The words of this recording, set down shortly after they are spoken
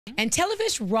And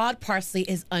television Rod Parsley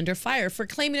is under fire for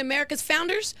claiming America's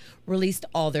founders released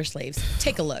all their slaves.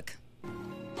 Take a look.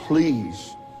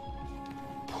 Please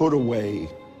put away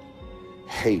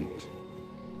hate.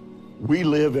 We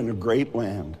live in a great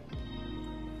land.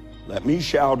 Let me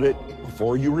shout it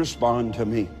before you respond to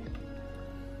me.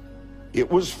 It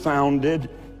was founded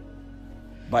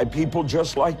by people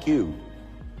just like you,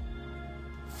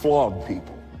 flawed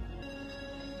people.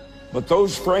 But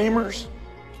those framers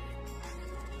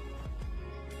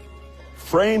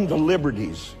framed the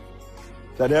liberties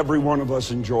that every one of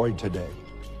us enjoy today.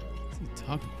 What's he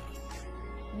talking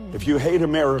about? If you hate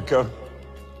America,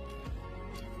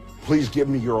 please give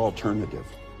me your alternative.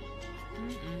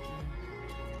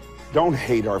 Don't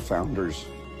hate our founders.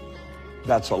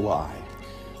 That's a lie.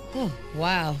 Oh,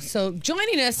 wow. So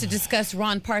joining us to discuss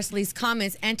Ron Parsley's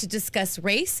comments and to discuss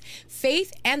race,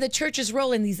 faith, and the church's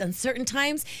role in these uncertain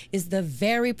times is the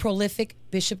very prolific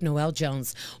Bishop Noel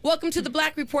Jones. Welcome to the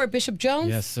Black Report, Bishop Jones.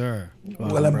 Yes, sir.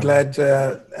 Well, I'm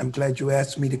glad you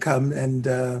asked me to come,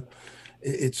 and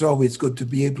it's always good to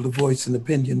be able to voice an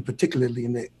opinion, particularly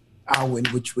in the hour in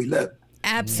which we live.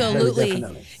 Absolutely.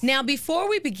 Now, before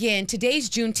we begin, today's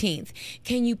Juneteenth.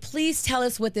 Can you please tell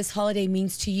us what this holiday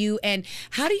means to you, and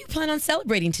how do you plan on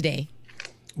celebrating today?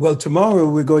 Well, tomorrow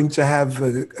we're going to have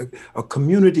a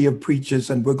community of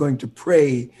preachers, and we're going to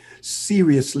pray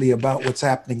seriously about what's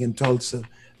happening in Tulsa.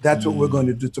 That's what we're going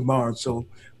to do tomorrow. So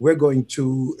we're going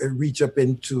to reach up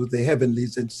into the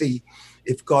heavenlies and see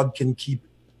if God can keep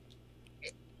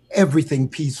everything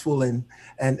peaceful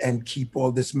and keep all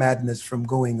this madness from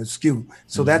going askew.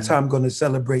 So that's how I'm going to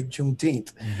celebrate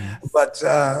Juneteenth. But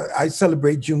I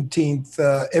celebrate Juneteenth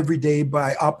every day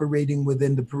by operating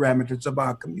within the parameters of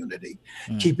our community,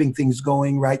 keeping things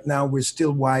going. Right now, we're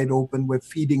still wide open. We're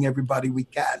feeding everybody we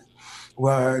can.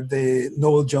 Where the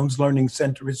Noel Jones Learning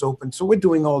Center is open. So we're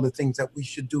doing all the things that we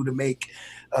should do to make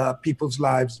people's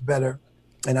lives better.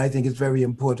 And I think it's very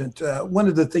important. One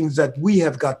of the things that we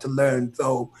have got to learn,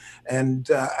 though, and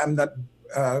I'm not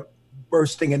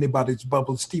bursting anybody's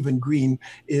bubble, Stephen Green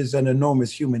is an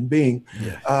enormous human being.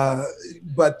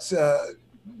 But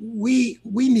we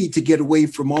need to get away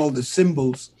from all the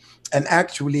symbols and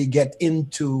actually get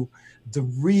into the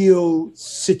real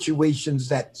situations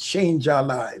that change our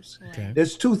lives.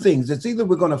 There's two things. It's either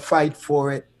we're going to fight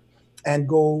for it and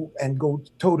go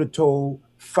toe-to-toe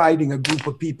fighting a group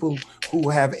of people who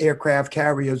have aircraft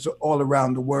carriers all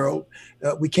around the world.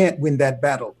 We can't win that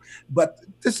battle. But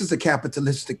this is a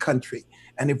capitalistic country.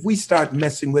 And if we start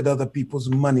messing with other people's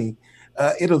money,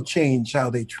 it'll change how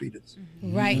they treat us.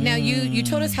 Right. Now, you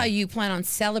told us how you plan on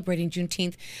celebrating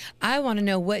Juneteenth. I want to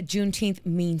know what Juneteenth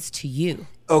means to you.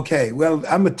 Okay, well,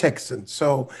 I'm a Texan,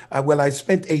 so I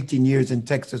spent 18 years in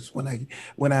Texas when I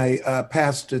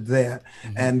pastored there,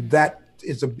 and that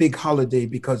is a big holiday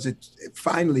because it's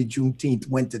finally Juneteenth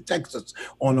went to Texas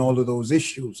on all of those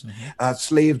issues.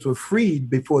 Slaves were freed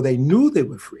before they knew they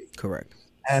were free. Correct.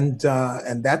 And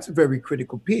that's a very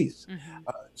critical piece.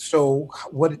 So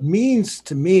what it means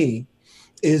to me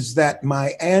is that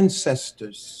my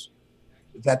ancestors,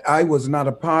 that I was not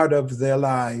a part of their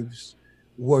lives,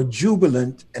 were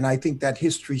jubilant, and I think that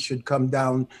history should come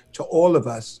down to all of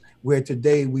us, where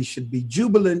today we should be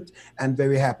jubilant and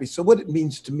very happy. So what it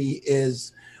means to me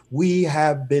is we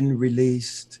have been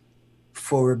released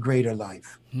for a greater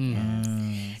life.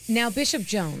 Now, Bishop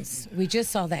Jones, we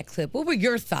just saw that clip. What were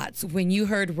your thoughts when you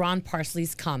heard Ron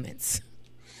Parsley's comments?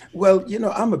 Well,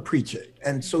 I'm a preacher,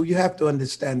 and so you have to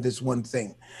understand this one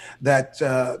thing, that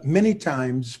many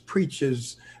times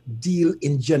preachers deal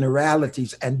in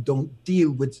generalities and don't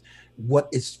deal with what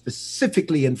is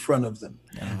specifically in front of them.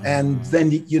 And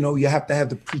then, you have to have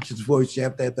the preacher's voice, you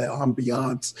have to have the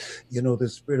ambiance, the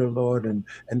Spirit of the Lord, and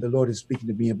the Lord is speaking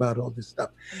to me about all this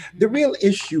stuff. The real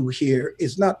issue here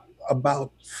is not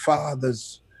about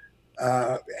fathers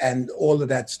and all of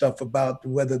that stuff about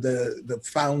whether the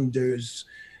founders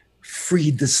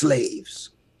freed the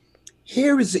slaves.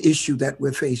 Here is the issue that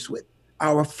we're faced with.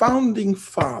 Our founding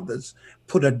fathers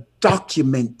put a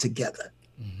document together.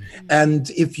 And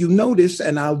if you notice,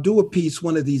 and I'll do a piece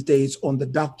one of these days on the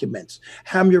documents,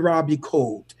 Hammurabi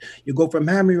Code. You go from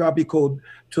Hammurabi Code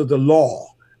to the law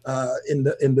in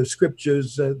the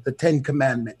scriptures, the 10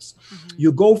 Commandments.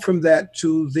 You go from that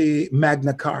to the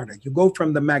Magna Carta. You go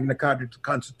from the Magna Carta to the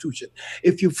Constitution.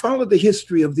 If you follow the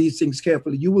history of these things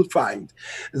carefully, you will find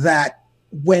that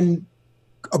when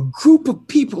a group of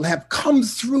people have come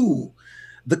through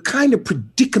the kind of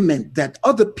predicament that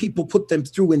other people put them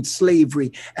through in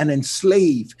slavery and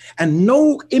enslave. And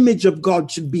no image of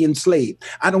God should be enslaved.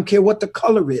 I don't care what the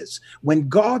color is. When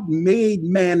God made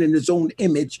man in his own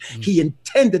image, he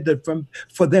intended it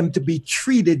for them to be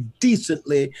treated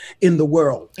decently in the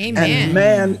world. Amen. And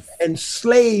man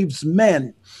enslaves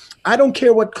men. I don't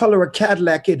care what color a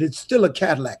Cadillac is, it's still a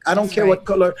Cadillac. I don't care what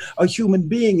color a human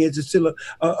being is, it's still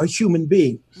a human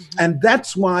being. And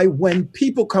that's why when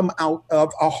people come out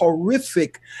of a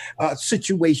horrific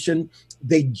situation,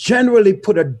 they generally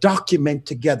put a document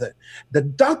together. The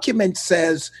document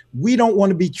says, we don't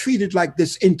want to be treated like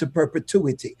this into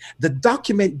perpetuity. The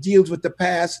document deals with the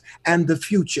past and the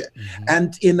future.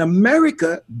 And in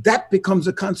America, that becomes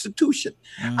a constitution.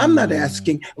 I'm not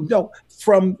asking, no,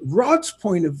 from Rod's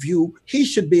point of view, he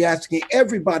should be asking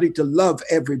everybody to love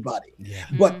everybody.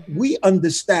 But we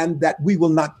understand that we will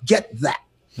not get that.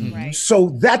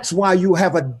 So that's why you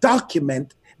have a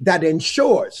document that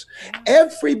ensures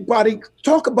everybody.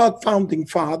 Talk about founding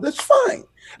fathers, fine.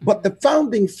 But the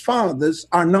founding fathers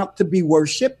are not to be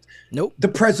worshiped. Nope. The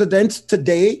presidents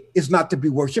today is not to be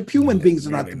worshiped. Human beings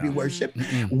are not to be worshiped.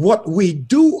 What we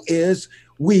do is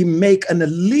we make an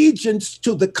allegiance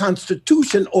to the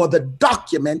Constitution or the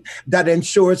document that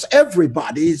ensures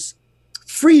everybody's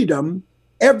freedom,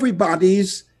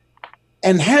 everybody's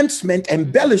enhancement,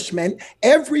 embellishment,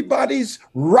 everybody's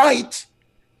right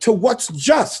to what's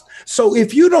just. So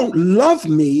if you don't love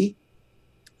me,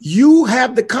 you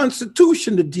have the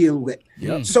Constitution to deal with.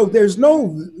 So there's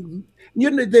no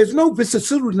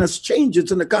vicissitudinous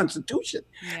changes in the Constitution.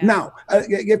 Now,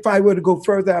 if I were to go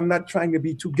further, I'm not trying to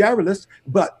be too garrulous,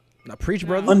 but Now, preach,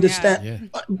 brother. understand.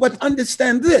 But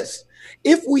understand this: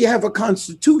 if we have a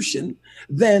Constitution,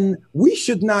 then we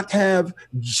should not have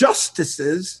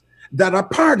justices that are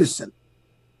partisan.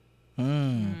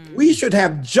 We should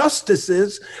have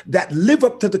justices that live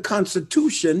up to the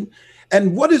Constitution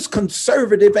and what is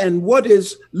conservative and what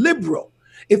is liberal.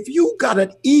 If you got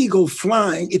an eagle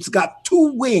flying, it's got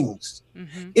two wings.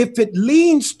 If it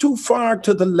leans too far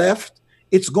to the left,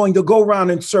 it's going to go around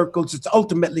in circles. It's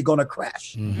ultimately going to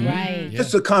crash. Right. This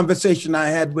is a conversation I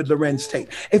had with Lorenz Tate.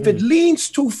 If it leans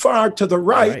too far to the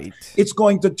right, it's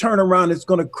going to turn around, it's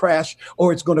going to crash,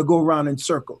 or it's going to go around in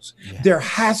circles. There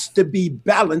has to be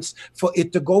balance for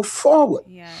it to go forward.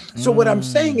 So what I'm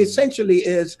saying essentially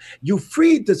is you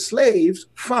freed the slaves,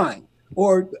 fine.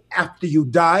 Or after you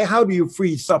die, how do you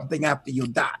free something after you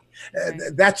die?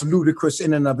 That's ludicrous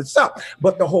in and of itself.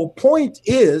 But the whole point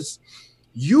is,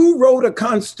 you wrote a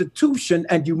constitution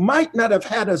and you might not have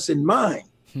had us in mind,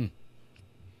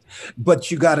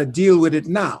 but you got to deal with it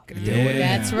now.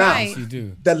 That's right. You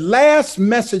do. The last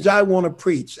message I want to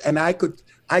preach, and I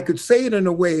could say it in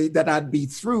a way that I'd be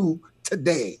through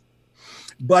today,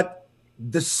 but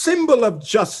the symbol of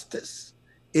justice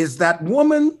is that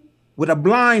woman with a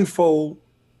blindfold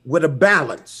with a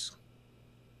balance.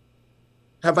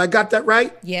 Have I got that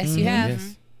right? Yes, you have.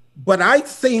 Yes. But I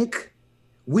think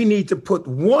we need to put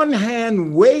one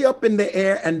hand way up in the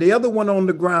air and the other one on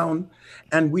the ground,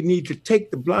 and we need to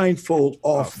take the blindfold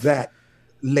off that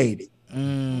lady.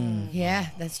 Yeah,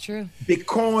 that's true.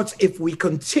 Because if we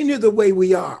continue the way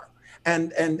we are,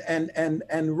 and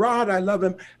Rod, I love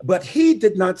him, but he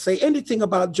did not say anything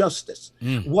about justice.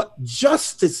 What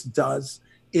justice does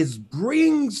is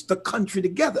brings the country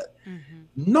together.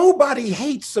 Nobody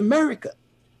hates America.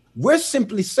 We're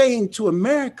simply saying to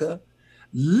America,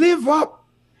 live up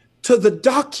to the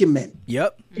document.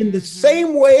 In the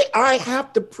same way I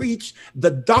have to preach the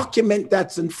document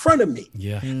that's in front of me.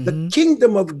 The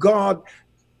kingdom of God.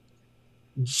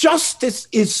 Justice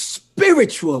is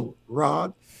spiritual,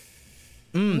 Rod.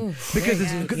 Because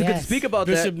to speak about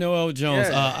Bishop that, Noel Jones,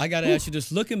 I got to ask you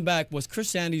this. Looking back, was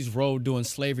Christianity's role during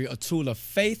slavery a tool of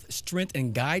faith, strength,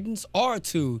 and guidance, or a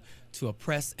tool to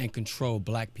oppress and control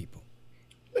black people?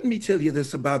 Let me tell you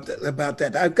this about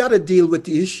that. I've got to deal with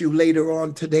the issue later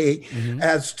on today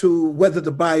as to whether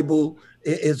the Bible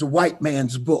is a white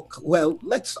man's book. Well,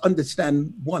 let's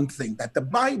understand one thing, that the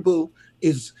Bible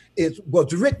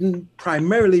was written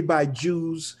primarily by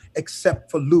Jews,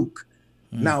 except for Luke.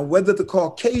 Now, whether the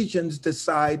Caucasians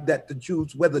decide that the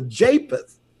Jews, whether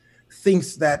Japheth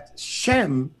thinks that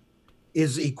Shem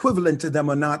is equivalent to them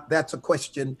or not, that's a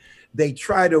question. They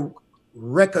try to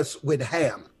wreck us with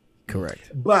Ham.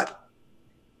 correct. But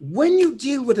when you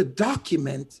deal with a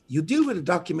document, you deal with a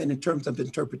document in terms of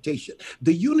interpretation.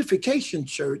 The Unification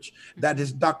Church, that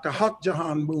is Dr. Haq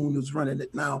Jahan Moon, who's running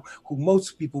it now, who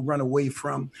most people run away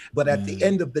from. But at the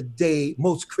end of the day,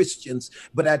 most Christians,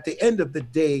 but at the end of the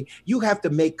day, you have to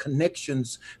make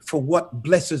connections for what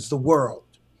blesses the world.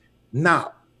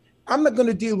 Now, I'm not going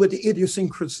to deal with the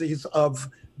idiosyncrasies of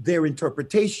their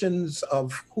interpretations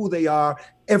of who they are.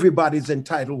 Everybody's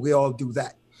entitled. We all do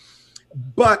that.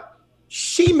 But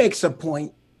she makes a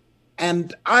point,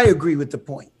 and I agree with the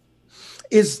point,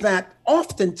 is that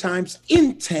oftentimes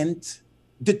intent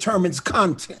determines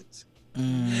content.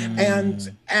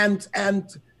 And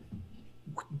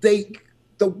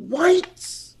the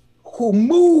whites who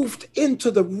moved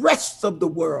into the rest of the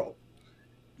world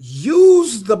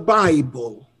used the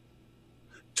Bible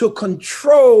to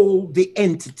control the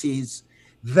entities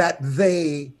that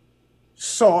they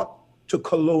sought to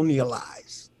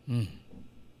colonialize.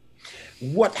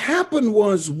 What happened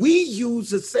was we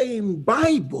used the same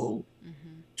Bible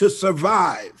to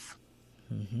survive.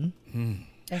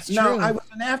 That's Now, true. I was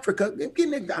in Africa.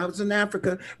 I was in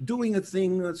Africa doing a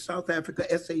thing, South Africa,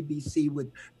 SABC with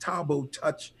Tabo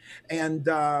Touch.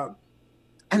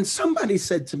 And somebody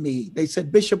said to me, they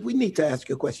said, Bishop, we need to ask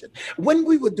you a question. When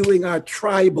we were doing our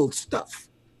tribal stuff,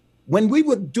 when we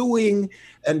were doing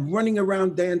and running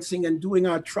around dancing and doing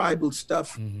our tribal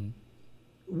stuff,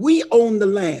 we own the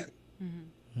land.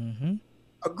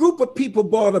 A group of people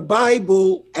bought a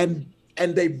Bible and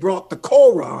they brought the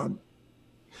Quran.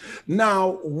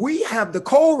 Now we have the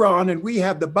Quran and we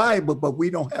have the Bible, but we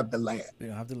don't have the land. We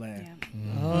don't have the land.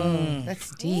 Oh,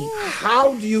 that's deep.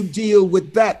 How do you deal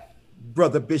with that,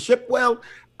 Brother Bishop? Well,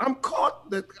 I'm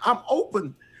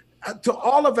open to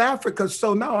all of Africa.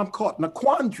 So now I'm caught in a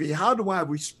quandary. How do I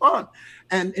respond?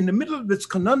 And in the middle of this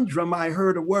conundrum, I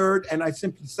heard a word and I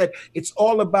simply said, it's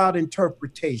all about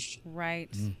interpretation.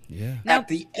 Right. Yeah. At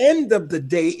the end of the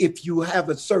day, if you have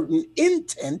a certain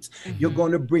intent, you're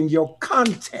going to bring your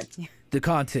content. The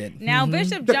content. Now,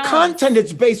 Bishop The Jones. content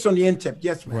is based on the intent.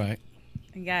 Yes, ma'am. Right.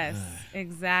 Yes,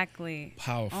 exactly.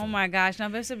 Powerful. Oh my gosh. Now,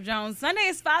 Bishop Jones, Sunday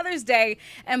is Father's Day,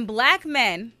 and Black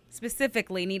men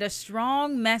specifically need a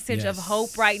strong message of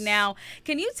hope right now.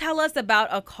 Can you tell us about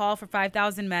a call for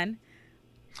 5,000 men?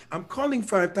 I'm calling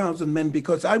 5,000 men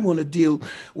because I want to deal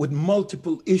with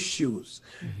multiple issues.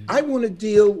 I want to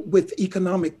deal with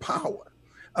economic power.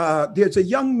 There's a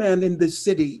young man in this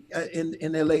city, in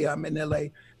LA, I'm in LA,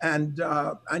 and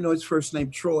I know his first name,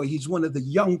 Troy. He's one of the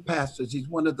young pastors. He's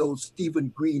one of those Stephen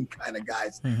Green kind of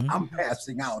guys. I'm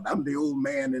passing out. I'm the old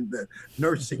man in the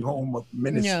nursing home of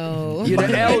ministry. No. You're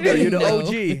the elder. You're the No. OG.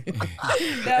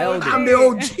 The elder. I'm the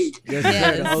OG. Yes,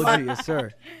 sir. The OG. Yes,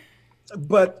 sir.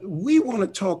 But we want to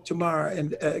talk tomorrow,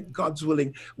 and God's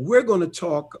willing, we're going to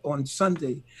talk on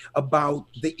Sunday about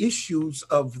the issues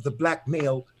of the Black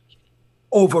male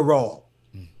overall.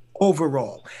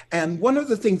 And one of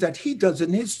the things that he does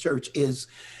in his church is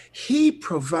he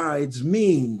provides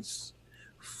means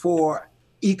for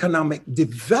economic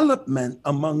development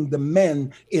among the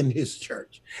men in his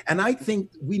church. And I think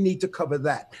we need to cover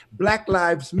that. Black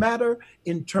lives matter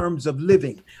in terms of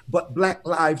living, but Black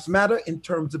lives matter in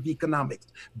terms of economics.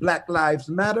 Black lives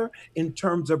matter in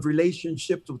terms of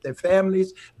relationships with their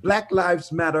families. Black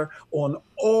lives matter on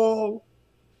all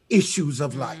issues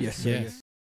of life. Yes, sir. Yes.